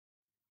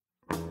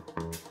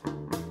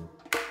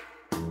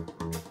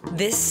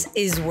This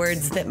is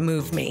Words That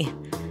Move Me,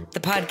 the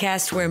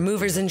podcast where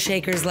movers and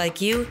shakers like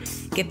you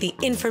get the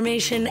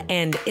information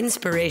and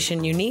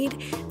inspiration you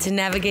need to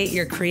navigate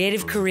your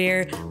creative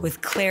career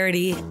with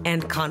clarity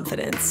and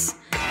confidence.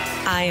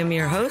 I am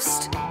your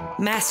host,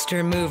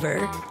 Master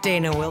Mover,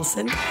 Dana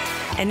Wilson.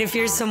 And if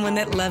you're someone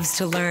that loves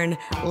to learn,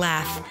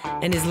 laugh,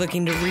 and is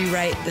looking to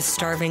rewrite the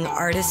starving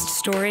artist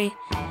story,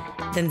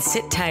 then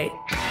sit tight,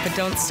 but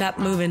don't stop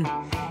moving,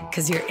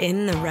 because you're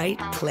in the right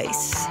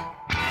place.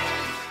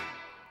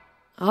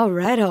 All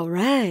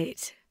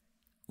right.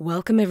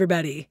 Welcome,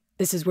 everybody.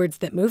 This is Words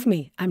That Move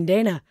Me. I'm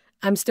Dana.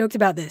 I'm stoked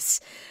about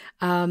this.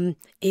 It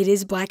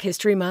is Black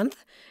History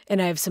Month,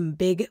 and I have some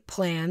big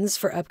plans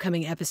for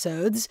upcoming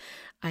episodes.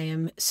 I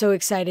am so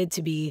excited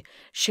to be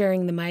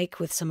sharing the mic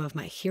with some of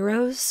my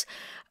heroes,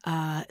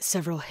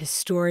 several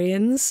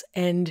historians,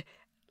 and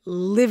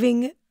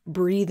living,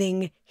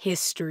 breathing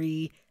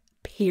history,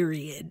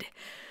 period.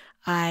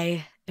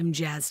 I am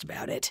jazzed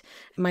about it.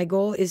 My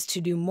goal is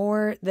to do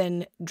more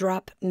than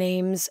drop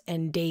names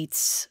and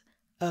dates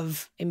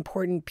of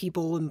important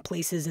people and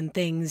places and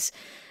things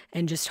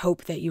and just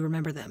hope that you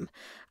remember them.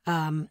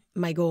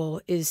 My goal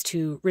is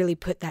to really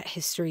put that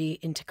history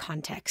into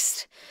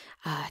context,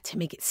 to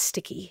make it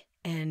sticky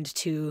and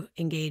to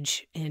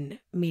engage in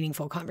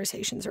meaningful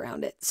conversations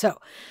around it. So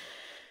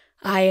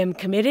I am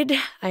committed.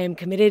 I am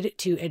committed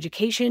to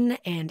education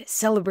and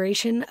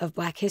celebration of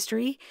Black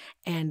history.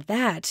 And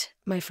that,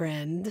 my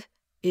friend,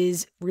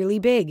 is really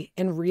big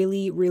and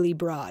really, really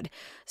broad.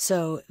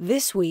 So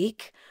this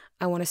week,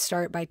 I want to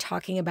start by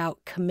talking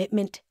about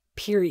commitment,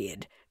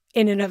 period,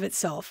 in and of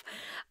itself.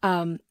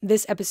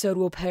 This episode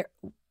will pair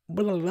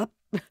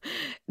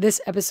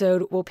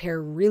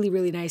really,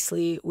 really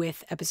nicely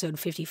with episode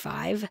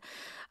 55,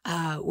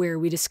 where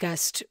we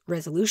discussed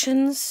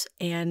resolutions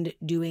and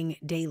doing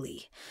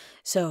daily.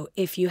 So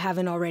if you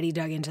haven't already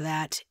dug into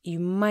that, you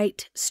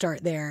might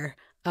start there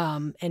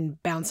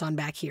and bounce on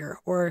back here,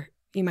 or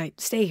you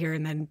might stay here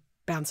and then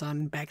bounce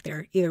on back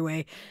there. Either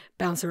way,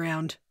 bounce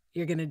around.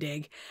 You're going to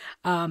dig.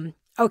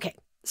 Okay,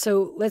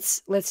 so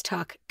let's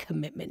talk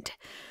commitment.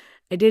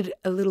 I did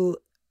a little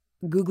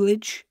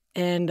Googlage,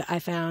 and I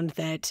found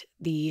that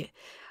the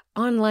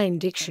online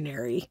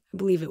dictionary, I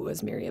believe it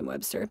was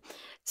Merriam-Webster,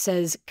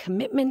 says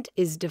commitment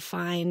is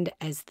defined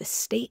as the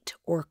state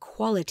or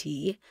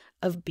quality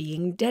of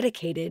being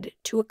dedicated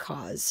to a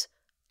cause,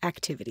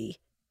 activity,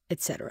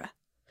 etc.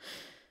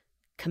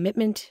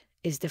 Commitment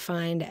is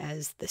defined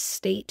as the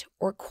state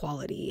or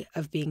quality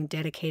of being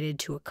dedicated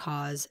to a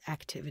cause,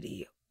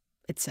 activity,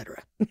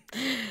 etc.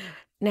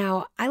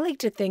 Now, I like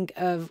to think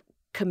of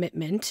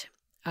commitment,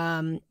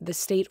 the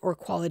state or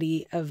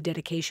quality of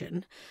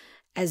dedication,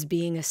 as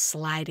being a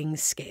sliding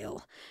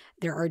scale.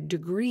 There are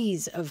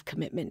degrees of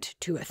commitment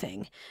to a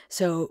thing.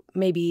 So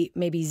maybe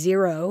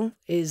 0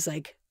 is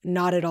like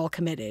not at all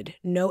committed,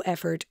 no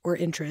effort or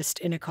interest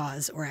in a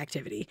cause or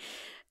activity.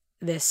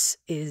 This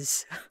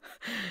is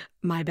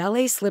my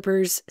ballet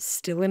slippers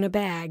still in a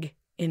bag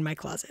in my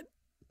closet.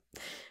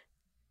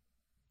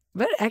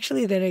 But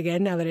actually, then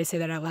again, now that I say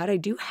that out loud, I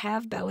do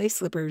have ballet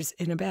slippers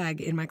in a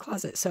bag in my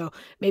closet. So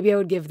maybe I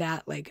would give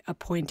that like a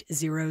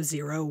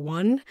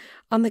 0.001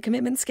 on the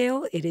commitment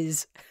scale. It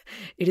is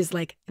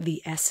like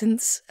the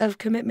essence of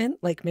commitment.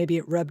 Like maybe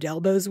it rubbed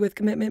elbows with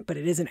commitment, but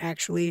it isn't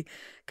actually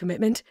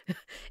commitment.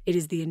 It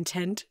is the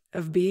intent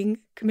of being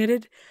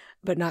committed,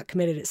 but not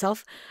committed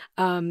itself.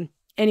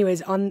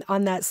 Anyways, on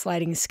that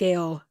sliding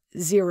scale,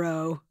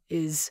 0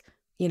 is,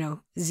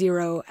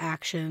 0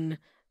 action,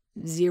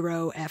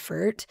 0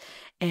 effort,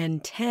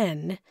 and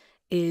 10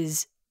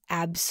 is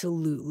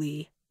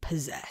absolutely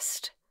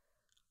possessed.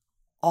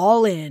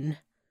 All in,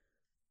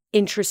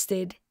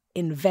 interested,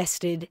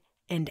 invested,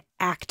 and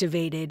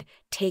activated,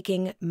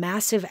 taking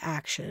massive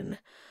action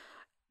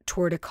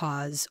toward a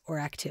cause or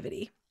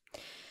activity.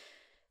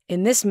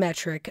 In this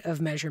metric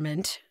of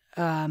measurement,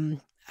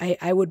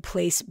 I would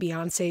place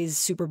Beyonce's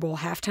Super Bowl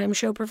halftime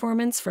show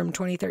performance from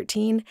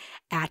 2013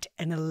 at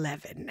an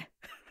 11.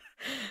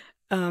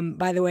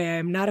 By the way,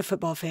 I'm not a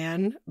football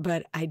fan,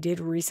 but I did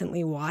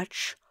recently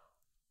watch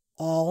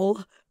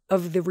all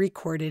of the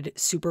recorded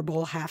Super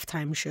Bowl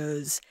halftime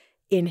shows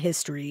in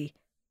history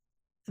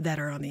that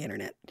are on the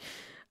internet.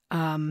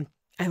 I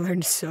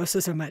learned so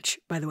much,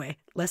 by the way.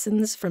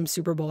 Lessons from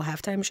Super Bowl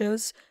halftime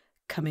shows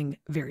coming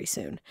very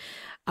soon.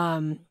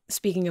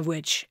 Speaking of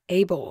which,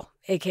 Abel,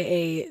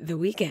 aka The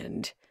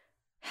Weeknd,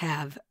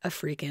 have a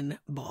freaking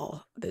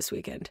ball this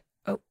weekend.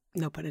 Oh,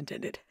 no pun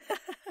intended.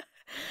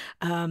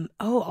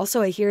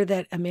 Also, I hear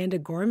that Amanda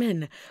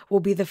Gorman will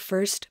be the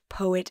first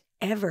poet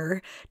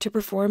ever to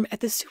perform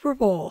at the Super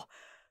Bowl.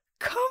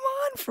 Come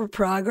on, for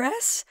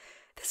progress.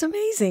 That's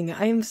amazing.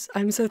 I'm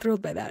so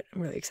thrilled by that.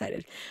 I'm really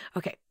excited.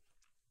 Okay,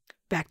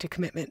 back to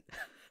commitment.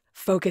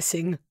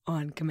 Focusing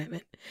on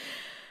commitment.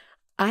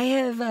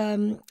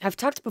 I've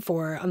talked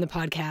before on the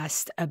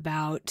podcast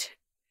about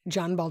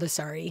John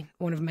Baldessari,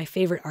 one of my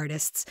favorite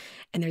artists,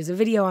 and there's a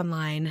video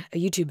online, a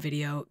YouTube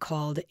video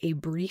called A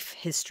Brief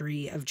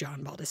History of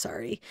John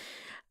Baldessari.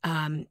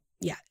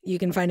 Yeah, you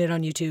can find it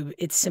on YouTube.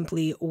 It's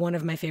simply one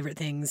of my favorite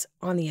things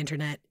on the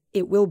internet.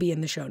 it will be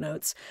in the show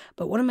notes.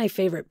 But one of my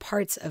favorite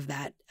parts of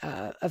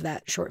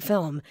that short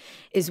film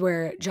is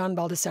where John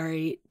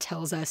Baldessari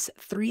tells us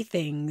 3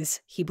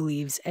 things he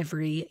believes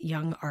every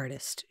young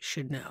artist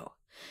should know.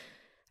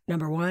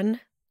 Number 1,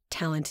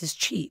 talent is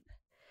cheap.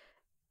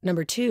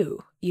 Number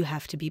 2, you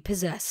have to be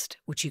possessed,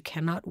 which you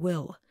cannot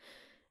will.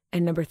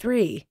 And number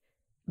 3,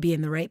 be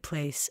in the right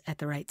place at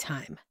the right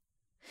time.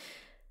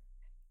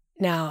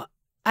 Now,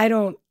 I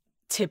don't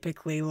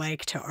typically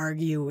like to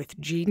argue with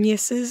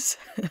geniuses,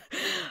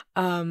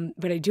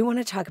 but I do want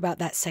to talk about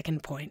that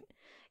second point.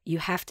 You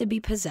have to be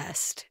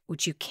possessed,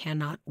 which you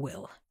cannot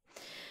will.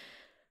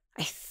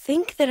 I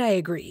think that I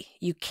agree.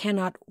 You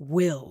cannot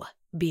will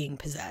being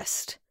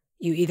possessed.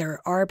 You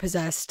either are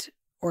possessed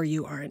or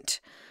you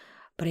aren't.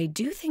 But I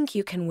do think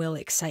you can will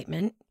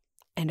excitement,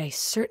 and I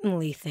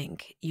certainly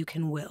think you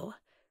can will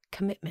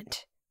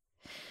commitment.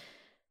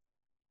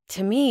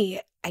 To me,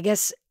 I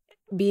guess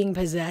being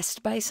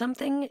possessed by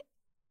something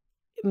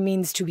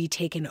means to be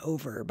taken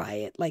over by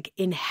it, like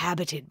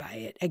inhabited by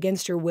it,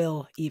 against your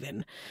will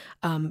even,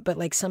 but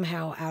like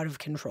somehow out of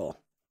control.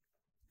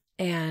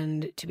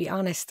 And to be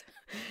honest,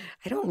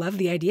 I don't love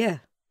the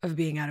idea of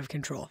being out of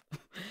control.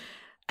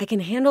 I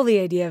can handle the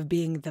idea of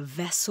being the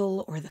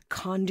vessel or the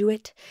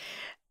conduit,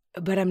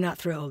 but I'm not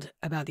thrilled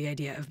about the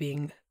idea of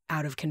being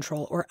out of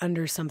control or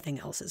under something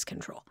else's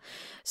control.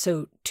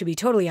 So to be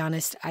totally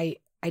honest, I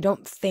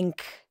don't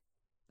think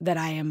that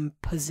I am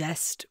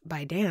possessed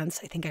by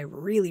dance. I think I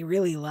really,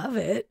 really love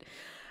it.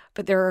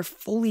 But there are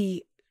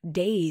fully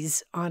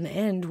days on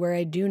end where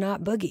I do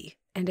not boogie.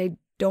 And I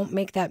don't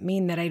make that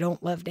mean that I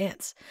don't love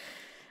dance.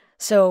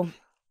 So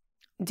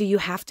do you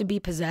have to be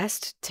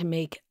possessed to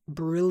make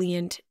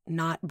brilliant,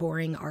 not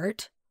boring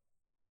art?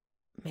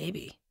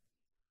 Maybe.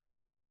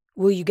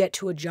 Will you get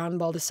to a John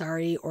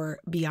Baldessari or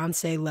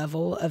Beyonce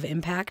level of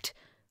impact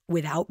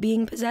without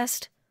being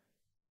possessed?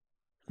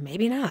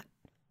 Maybe not.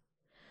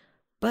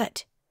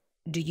 But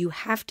do you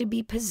have to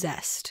be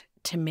possessed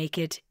to make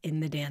it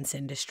in the dance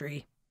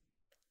industry?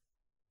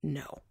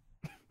 No.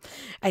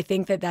 I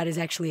think that is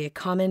actually a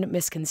common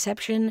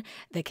misconception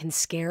that can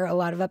scare a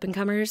lot of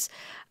up-and-comers.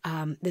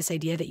 This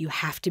idea that you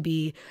have to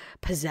be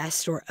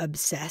possessed or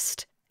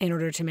obsessed in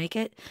order to make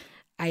it.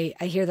 I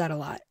hear that a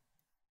lot.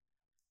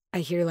 I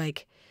hear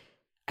like,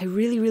 I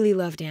really, really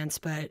love dance,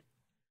 but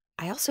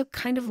I also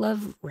kind of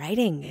love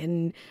writing,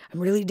 and I'm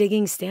really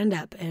digging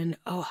stand-up, and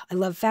I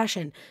love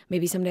fashion.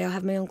 Maybe someday I'll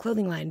have my own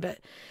clothing line, but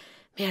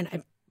man,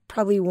 I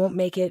probably won't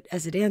make it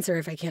as a dancer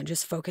if I can't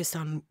just focus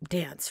on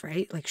dance,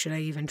 right? Like, should I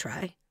even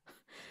try?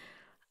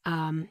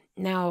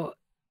 Now,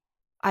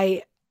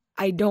 I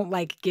don't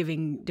like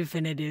giving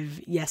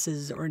definitive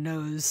yeses or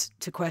nos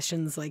to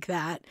questions like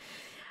that,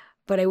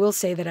 but I will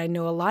say that I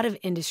know a lot of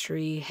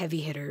industry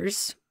heavy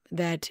hitters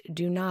that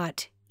do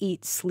not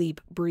eat,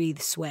 sleep, breathe,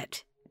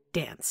 sweat,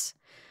 dance.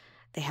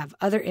 They have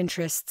other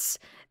interests.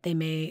 They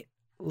may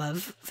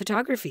love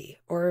photography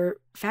or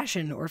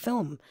fashion or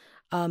film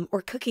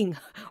or cooking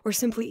or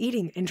simply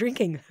eating and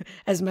drinking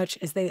as much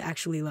as they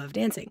actually love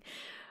dancing.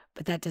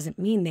 But that doesn't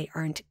mean they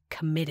aren't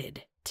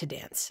committed to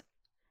dance.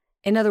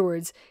 In other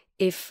words,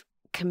 if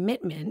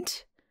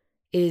commitment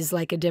is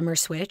like a dimmer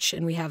switch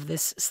and we have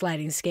this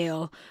sliding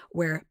scale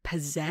where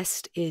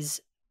possessed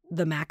is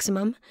the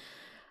maximum,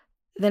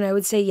 then I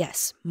would say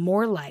yes,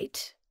 more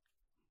light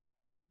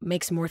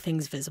makes more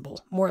things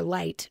visible. More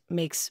light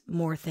makes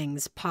more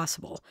things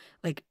possible.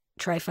 Like,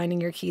 try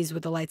finding your keys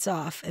with the lights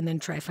off and then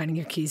try finding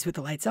your keys with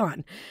the lights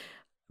on.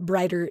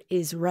 Brighter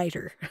is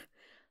righter.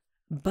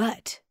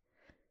 But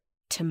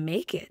to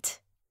make it,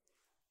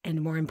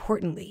 and more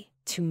importantly,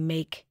 to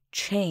make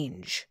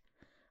change,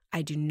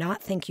 I do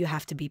not think you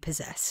have to be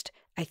possessed.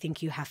 I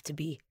think you have to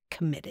be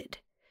committed.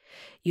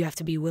 You have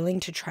to be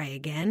willing to try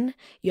again.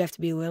 You have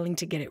to be willing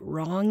to get it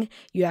wrong.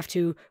 You have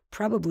to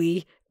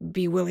probably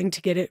be willing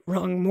to get it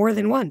wrong more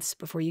than once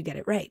before you get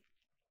it right.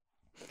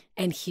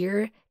 And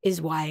here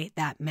is why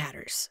that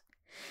matters.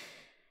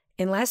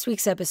 In last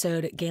week's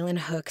episode, Galen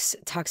Hooks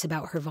talks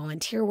about her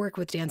volunteer work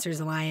with Dancers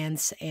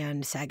Alliance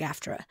and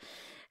SAG-AFTRA.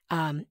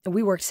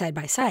 We worked side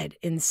by side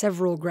in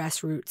several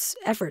grassroots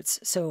efforts,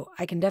 so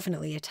I can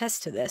definitely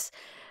attest to this.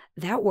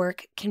 That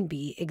work can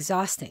be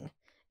exhausting.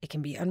 It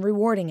can be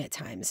unrewarding at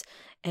times,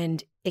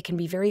 and it can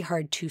be very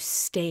hard to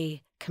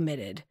stay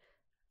committed,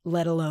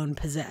 let alone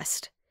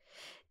possessed.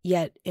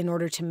 Yet, in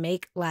order to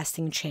make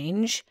lasting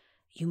change,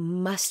 you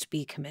must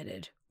be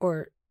committed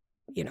or,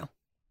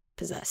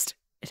 possessed.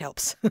 It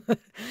helps.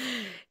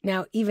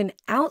 Now, even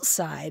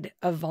outside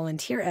of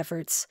volunteer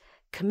efforts,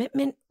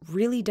 commitment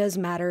really does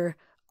matter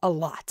a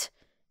lot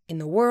in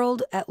the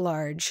world at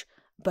large,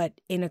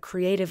 but in a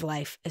creative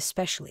life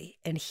especially.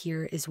 And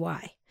here is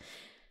why.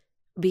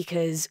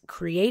 Because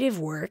creative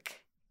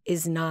work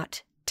is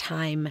not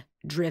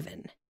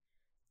time-driven.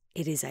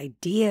 It is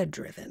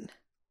idea-driven.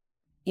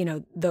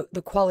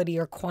 The quality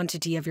or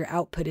quantity of your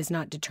output is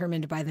not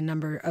determined by the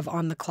number of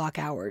on-the-clock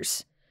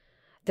hours.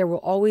 There will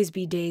always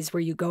be days where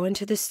you go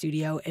into the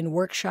studio and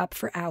workshop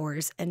for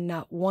hours and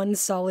not one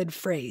solid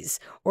phrase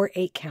or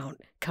 8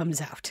 count comes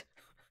out.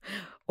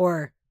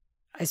 Or,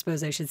 I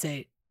suppose I should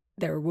say,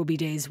 There will be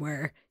days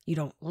where you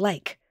don't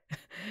like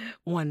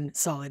one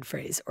solid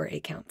phrase or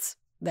 8 counts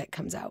that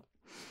comes out.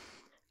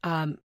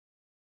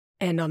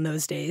 And on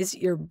those days,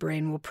 your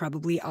brain will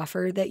probably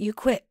offer that you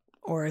quit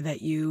or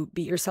that you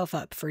beat yourself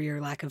up for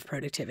your lack of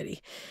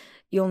productivity.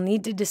 You'll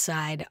need to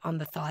decide on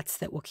the thoughts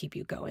that will keep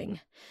you going.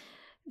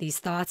 These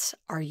thoughts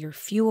are your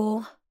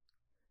fuel.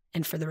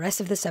 And for the rest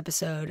of this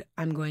episode,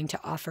 I'm going to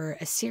offer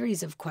a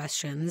series of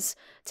questions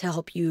to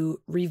help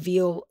you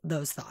reveal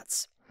those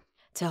thoughts,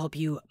 to help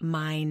you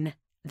mine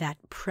that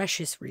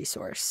precious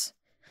resource,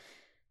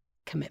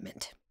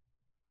 commitment.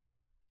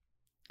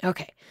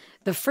 Okay,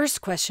 the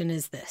first question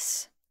is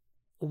this: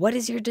 what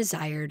is your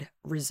desired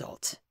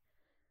result?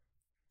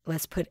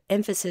 Let's put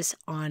emphasis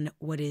on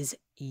what is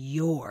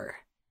your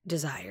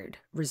desired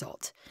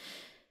result.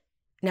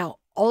 Now,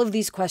 all of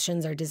these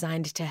questions are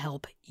designed to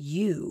help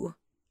you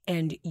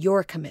and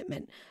your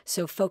commitment.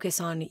 So focus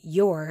on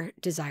your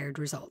desired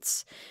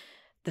results,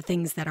 the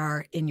things that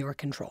are in your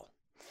control.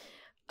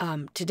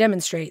 To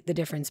demonstrate the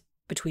difference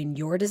between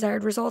your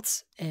desired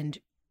results and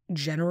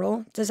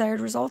general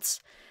desired results,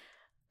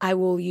 I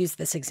will use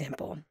this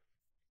example.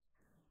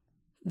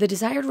 The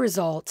desired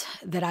result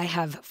that I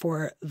have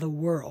for the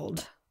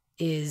world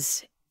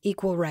is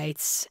equal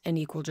rights and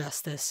equal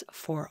justice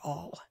for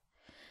all.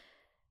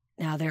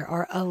 Now, there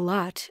are a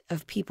lot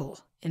of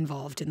people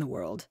involved in the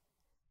world.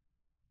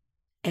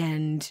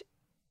 And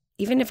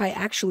even if I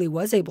actually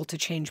was able to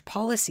change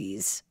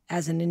policies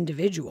as an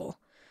individual,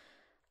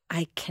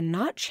 I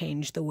cannot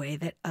change the way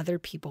that other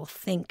people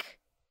think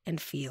and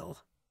feel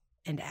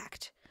and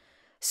act.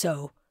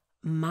 So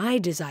my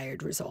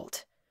desired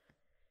result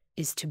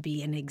is to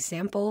be an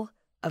example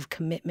of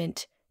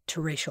commitment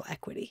to racial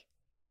equity.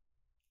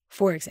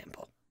 For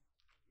example,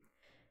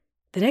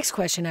 the next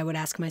question I would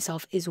ask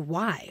myself is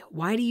why?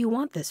 Why do you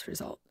want this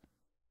result?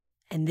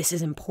 And this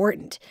is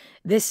important.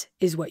 This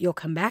is what you'll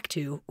come back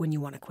to when you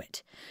want to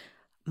quit.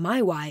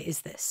 My why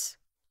is this: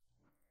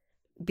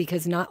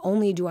 because not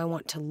only do I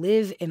want to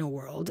live in a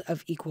world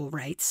of equal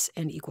rights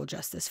and equal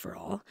justice for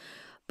all,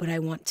 but I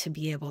want to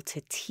be able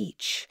to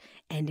teach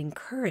and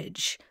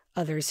encourage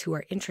others who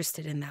are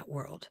interested in that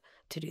world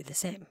to do the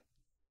same.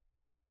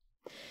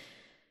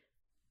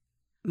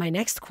 My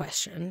next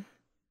question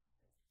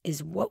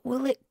is, what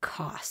will it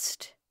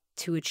cost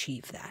to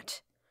achieve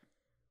that?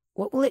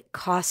 What will it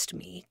cost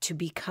me to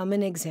become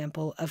an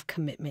example of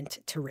commitment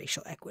to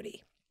racial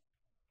equity?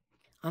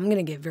 I'm going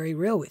to get very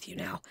real with you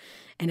now,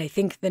 and I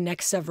think the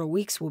next several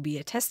weeks will be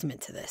a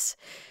testament to this.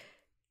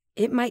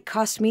 It might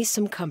cost me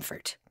some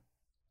comfort.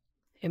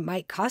 It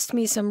might cost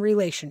me some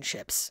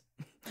relationships.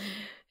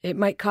 It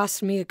might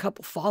cost me a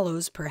couple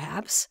follows,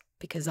 perhaps,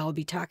 because I'll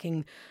be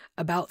talking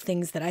about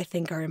things that I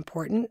think are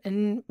important,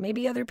 and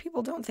maybe other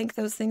people don't think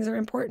those things are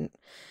important.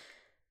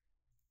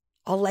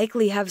 I'll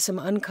likely have some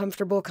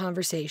uncomfortable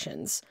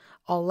conversations.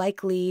 I'll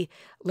likely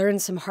learn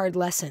some hard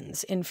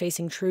lessons in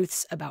facing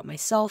truths about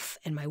myself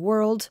and my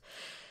world.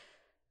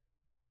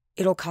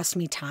 It'll cost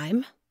me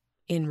time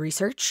in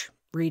research,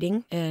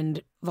 reading,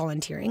 and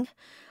volunteering.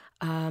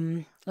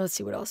 Let's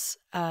see what else.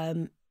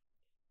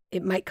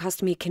 It might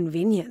cost me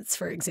convenience,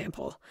 for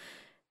example.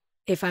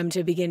 If I'm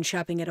to begin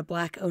shopping at a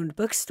Black-owned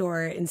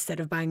bookstore instead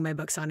of buying my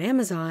books on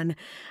Amazon,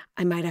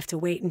 I might have to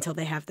wait until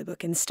they have the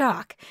book in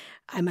stock.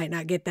 I might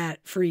not get that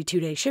free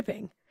 2-day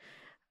shipping.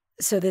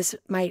 So this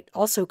might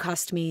also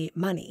cost me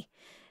money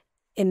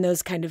in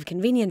those kind of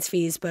convenience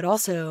fees, but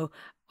also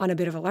on a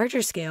bit of a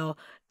larger scale,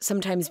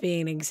 sometimes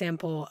being an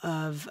example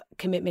of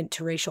commitment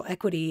to racial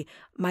equity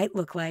might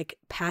look like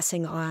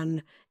passing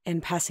on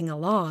and passing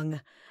along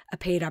a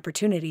paid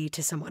opportunity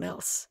to someone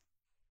else.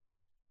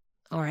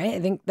 All right, I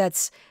think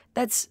that's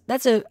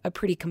a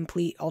pretty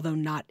complete, although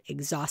not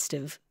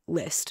exhaustive,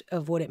 list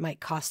of what it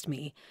might cost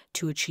me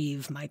to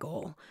achieve my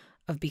goal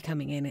of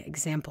becoming an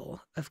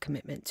example of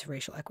commitment to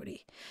racial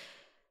equity.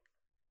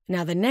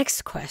 Now, the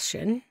next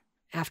question,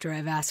 after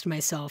I've asked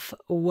myself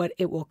what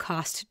it will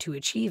cost to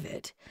achieve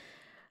it,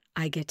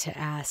 I get to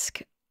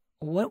ask,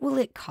 what will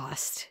it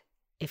cost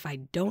if I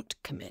don't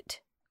commit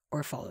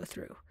or follow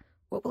through?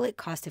 What will it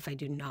cost if I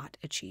do not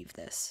achieve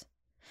this?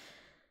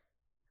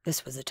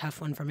 This was a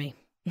tough one for me.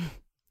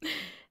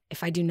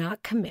 If I do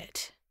not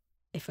commit,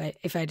 if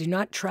I do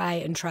not try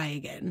and try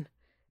again,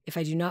 if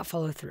I do not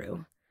follow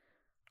through,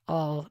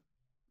 I'll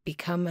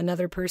become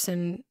another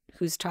person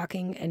who's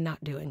talking and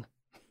not doing.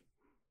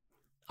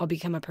 I'll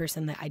become a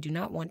person that I do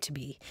not want to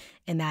be,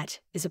 and that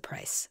is a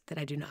price that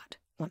I do not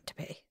want to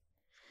pay.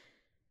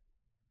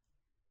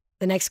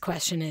 The next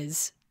question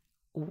is,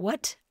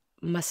 what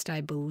must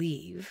I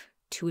believe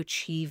to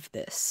achieve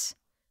this?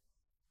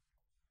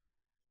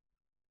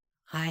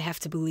 I have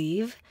to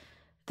believe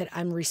that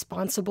I'm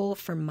responsible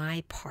for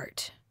my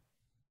part,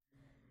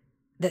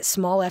 that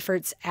small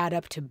efforts add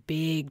up to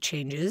big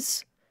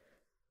changes,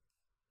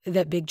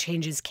 that big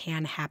changes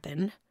can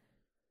happen,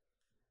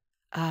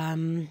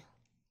 that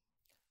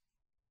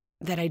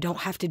I don't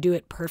have to do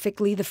it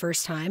perfectly the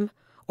first time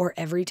or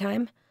every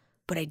time,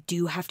 but I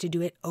do have to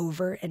do it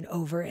over and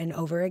over and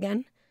over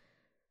again.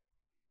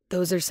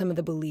 Those are some of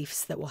the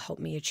beliefs that will help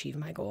me achieve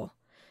my goal.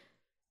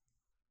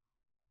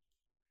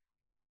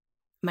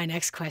 My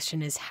next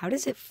question is, how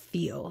does it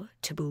feel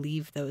to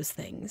believe those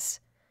things?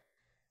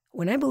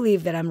 When I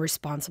believe that I'm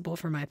responsible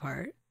for my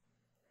part,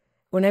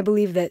 when I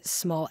believe that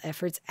small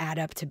efforts add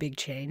up to big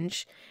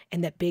change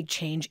and that big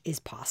change is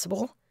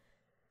possible,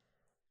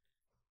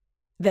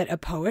 that a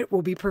poet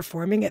will be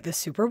performing at the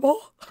Super Bowl,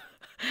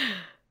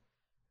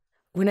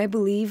 when I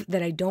believe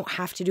that I don't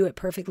have to do it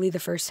perfectly the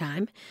first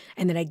time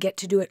and that I get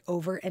to do it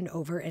over and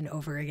over and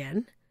over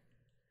again,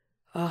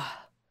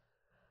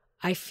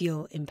 I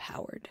feel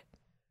empowered.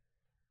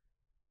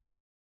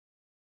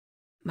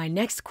 My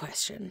next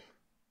question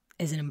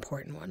is an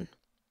important one.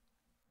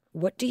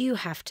 What do you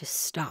have to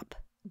stop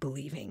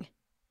believing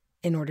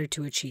in order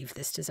to achieve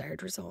this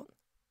desired result?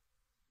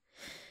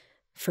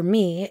 For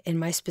me, in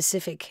my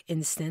specific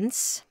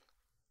instance,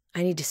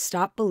 I need to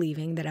stop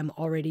believing that I'm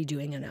already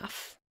doing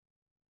enough.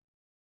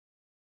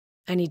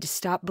 I need to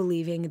stop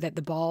believing that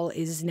the ball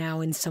is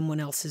now in someone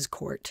else's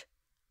court.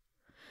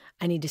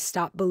 I need to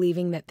stop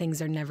believing that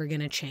things are never going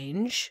to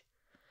change.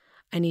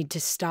 I need to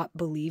stop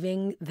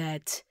believing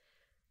that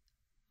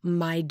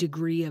my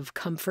degree of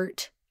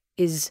comfort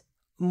is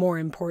more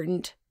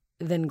important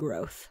than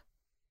growth.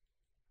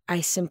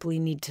 I simply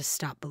need to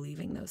stop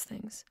believing those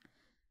things.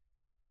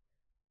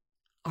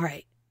 All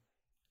right,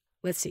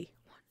 let's see.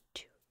 1,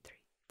 2, 3,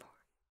 4,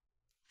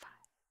 5,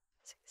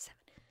 6, 7.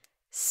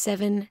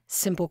 7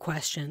 simple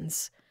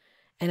questions,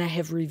 and I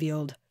have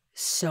revealed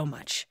so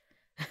much.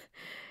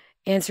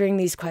 Answering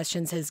these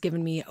questions has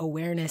given me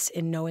awareness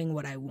in knowing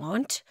what I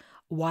want,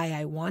 why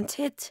I want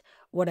it,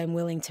 what I'm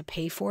willing to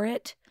pay for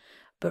it.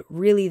 But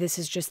really, this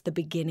is just the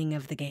beginning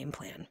of the game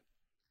plan.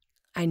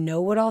 I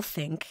know what I'll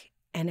think,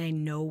 and I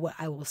know what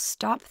I will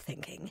stop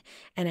thinking,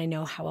 and I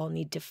know how I'll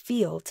need to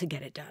feel to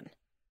get it done.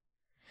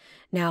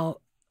 Now,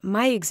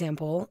 my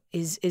example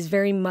is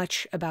very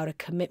much about a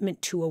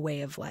commitment to a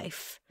way of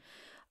life.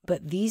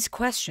 But these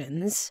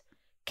questions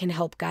can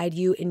help guide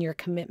you in your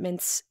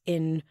commitments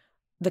in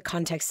the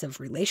context of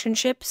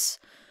relationships,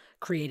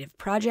 creative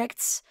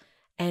projects,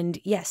 and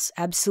yes,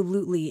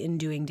 absolutely in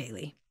doing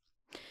daily.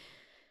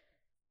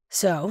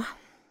 So,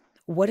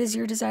 what is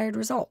your desired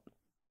result?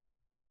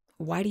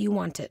 Why do you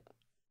want it?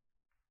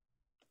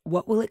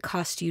 What will it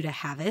cost you to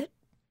have it?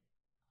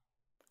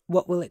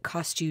 What will it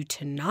cost you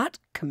to not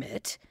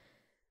commit?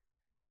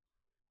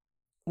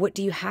 What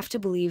do you have to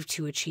believe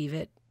to achieve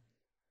it?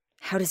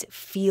 How does it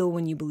feel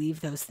when you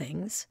believe those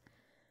things?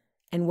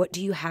 And what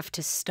do you have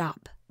to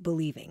stop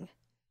believing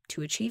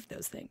to achieve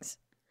those things?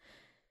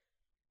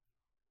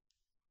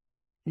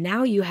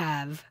 Now you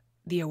have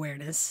the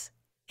awareness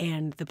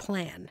and the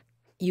plan.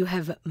 You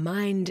have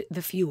mined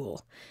the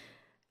fuel.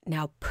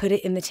 Now put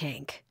it in the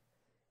tank.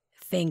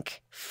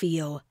 Think,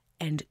 feel,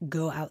 and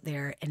go out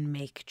there and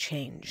make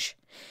change.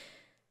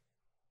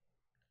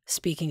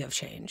 Speaking of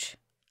change,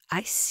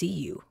 I see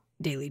you,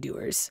 daily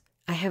doers.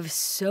 I have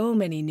so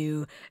many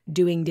new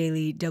Doing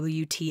Daily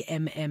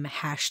WTMM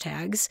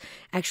hashtags.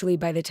 Actually,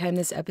 by the time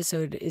this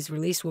episode is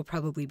released, we'll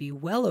probably be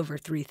well over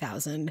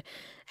 3,000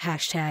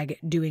 hashtag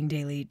Doing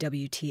Daily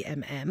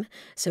WTMM.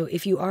 So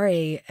if you are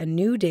a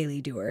new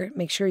daily doer,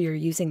 make sure you're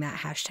using that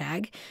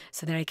hashtag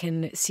so that I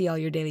can see all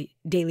your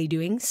daily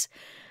doings.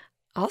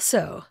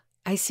 Also,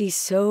 I see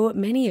so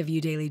many of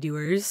you daily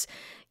doers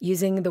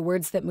using the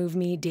Words That Move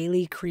Me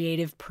daily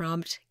creative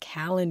prompt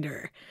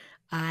calendar.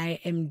 I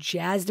am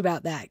jazzed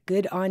about that.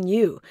 Good on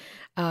you.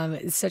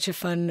 It's such a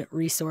fun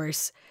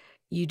resource.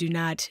 You do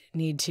not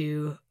need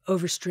to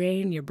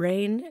overstrain your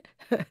brain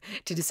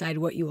to decide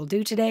what you will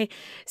do today.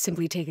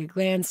 Simply take a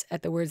glance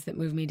at the Words That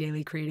Move Me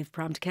daily creative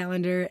prompt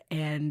calendar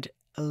and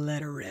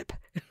let her rip.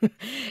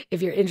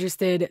 If you're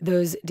interested,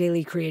 those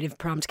daily creative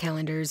prompt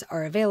calendars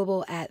are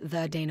available at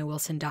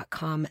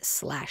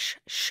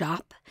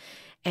thedanawilson.com/shop.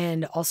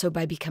 And also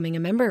by becoming a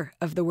member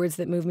of the Words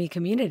That Move Me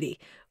community,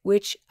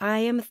 which I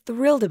am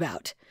thrilled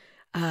about.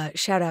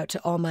 Shout out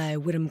to all my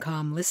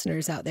Whittemcom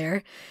listeners out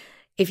there.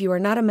 If you are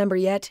not a member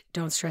yet,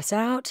 don't stress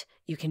out.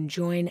 You can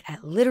join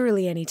at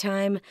literally any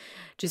time.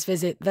 Just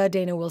visit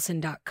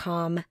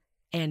thedanawilson.com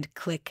and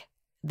click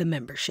the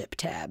membership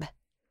tab.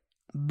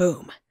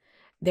 Boom.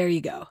 There you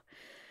go.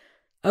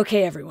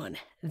 Okay, everyone.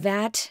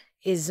 That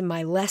is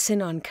my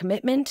lesson on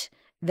commitment.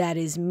 That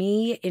is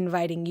me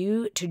inviting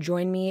you to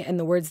join me in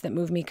the Words That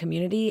Move Me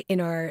community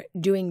in our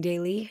Doing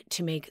Daily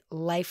to make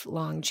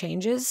lifelong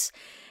changes.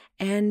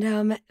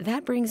 And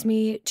that brings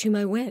me to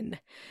my win.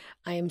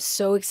 I am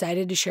so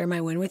excited to share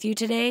my win with you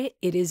today.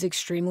 It is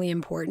extremely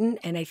important,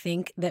 and I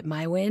think that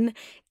my win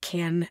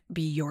can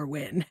be your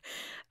win.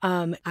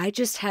 I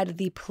just had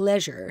the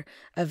pleasure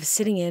of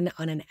sitting in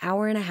on an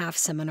hour-and-a-half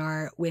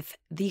seminar with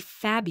the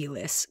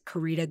fabulous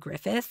Karita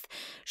Griffith.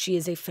 She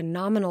is a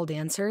phenomenal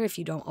dancer. If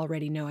you don't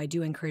already know, I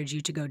do encourage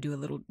you to go do a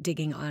little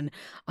digging on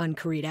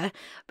Karita.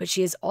 But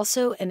she is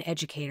also an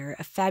educator,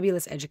 a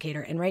fabulous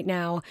educator. And right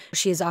now,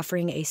 she is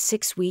offering a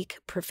 6-week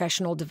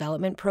professional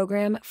development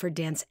program for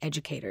dance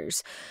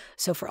educators.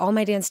 So for all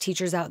my dance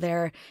teachers out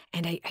there,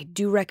 and I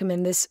do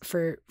recommend this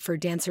for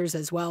dancers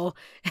as well,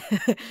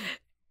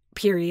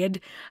 period.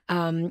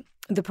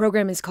 The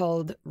program is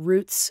called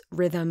Roots,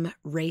 Rhythm,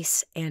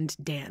 Race, and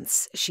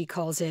Dance. She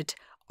calls it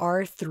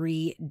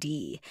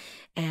R3D.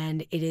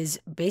 And it is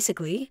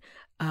basically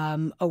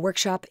a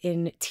workshop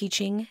in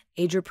teaching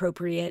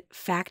age-appropriate,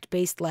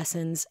 fact-based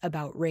lessons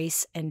about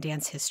race and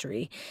dance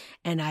history.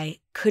 And I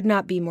could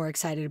not be more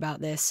excited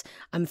about this.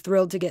 I'm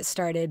thrilled to get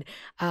started.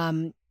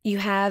 You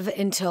have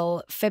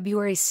until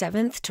February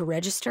 7th to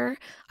register.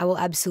 I will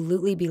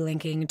absolutely be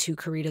linking to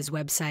Karita's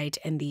website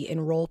and the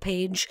enroll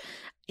page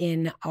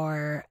in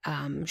our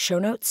show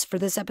notes for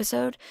this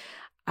episode.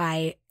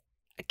 I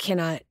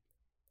cannot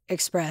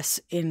express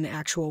in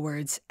actual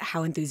words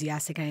how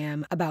enthusiastic I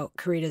am about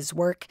Karita's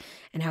work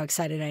and how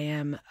excited I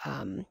am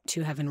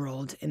to have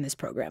enrolled in this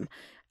program.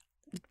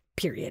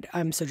 Period.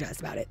 I'm so jazzed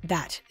about it.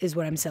 That is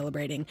what I'm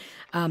celebrating.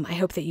 I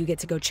hope that you get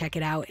to go check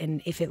it out,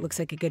 and if it looks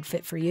like a good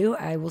fit for you,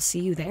 I will see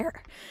you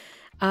there.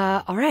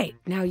 All right,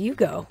 now you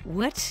go.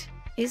 What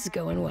is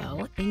going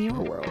well in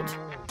your world?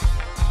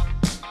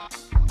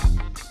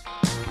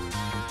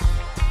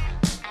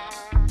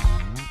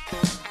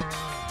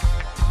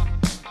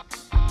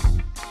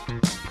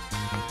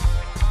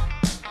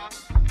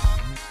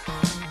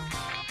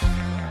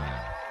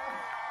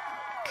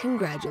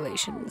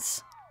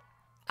 Congratulations.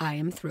 I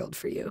am thrilled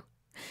for you.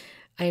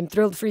 I am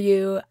thrilled for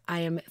you. I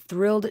am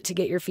thrilled to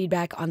get your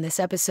feedback on this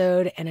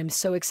episode, and I'm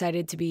so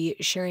excited to be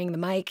sharing the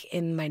mic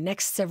in my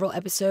next several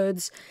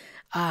episodes.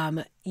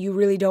 You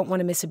really don't want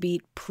to miss a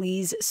beat.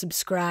 Please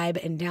subscribe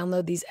and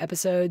download these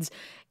episodes.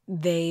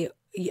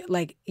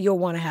 You'll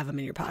want to have them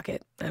in your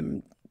pocket.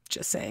 I'm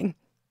just saying.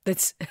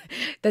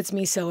 That's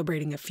me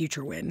celebrating a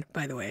future win,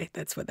 by the way.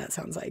 That's what that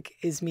sounds like,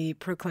 is me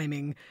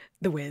proclaiming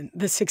the win,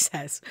 the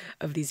success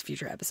of these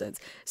future episodes.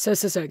 So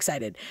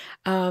excited.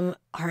 All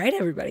right,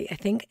 everybody. I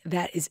think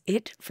that is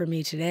it for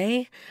me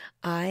today.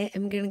 I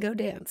am going to go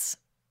dance.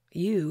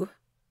 You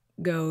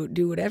go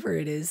do whatever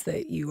it is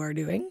that you are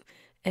doing,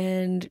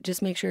 and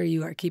just make sure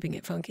you are keeping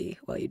it funky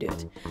while you do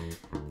it.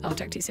 I'll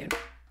talk to you soon.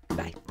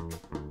 Bye.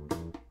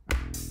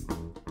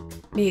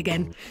 Me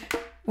again.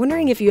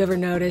 Wondering if you ever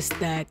noticed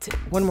that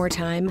one more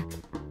time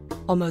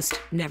almost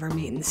never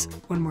means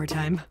one more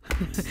time.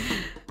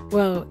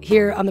 Well,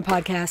 here on the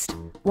podcast,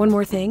 one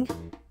more thing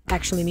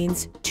actually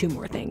means two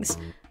more things.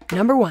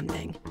 Number one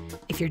thing,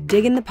 if you're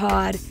digging the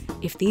pod,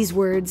 if these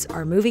words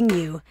are moving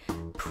you,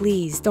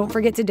 please don't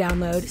forget to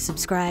download,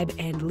 subscribe,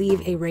 and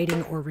leave a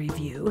rating or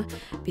review,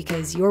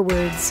 because your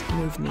words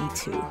move me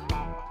too.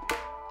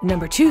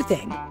 Number two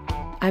thing,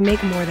 I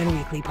make more than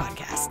weekly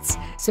podcasts,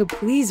 so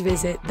please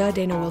visit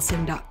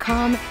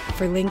thedanawilson.com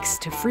for links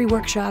to free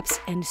workshops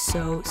and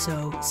so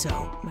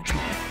much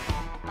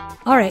more.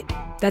 All right,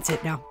 that's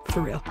it now,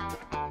 for real.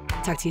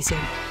 Talk to you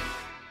soon.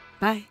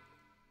 Bye.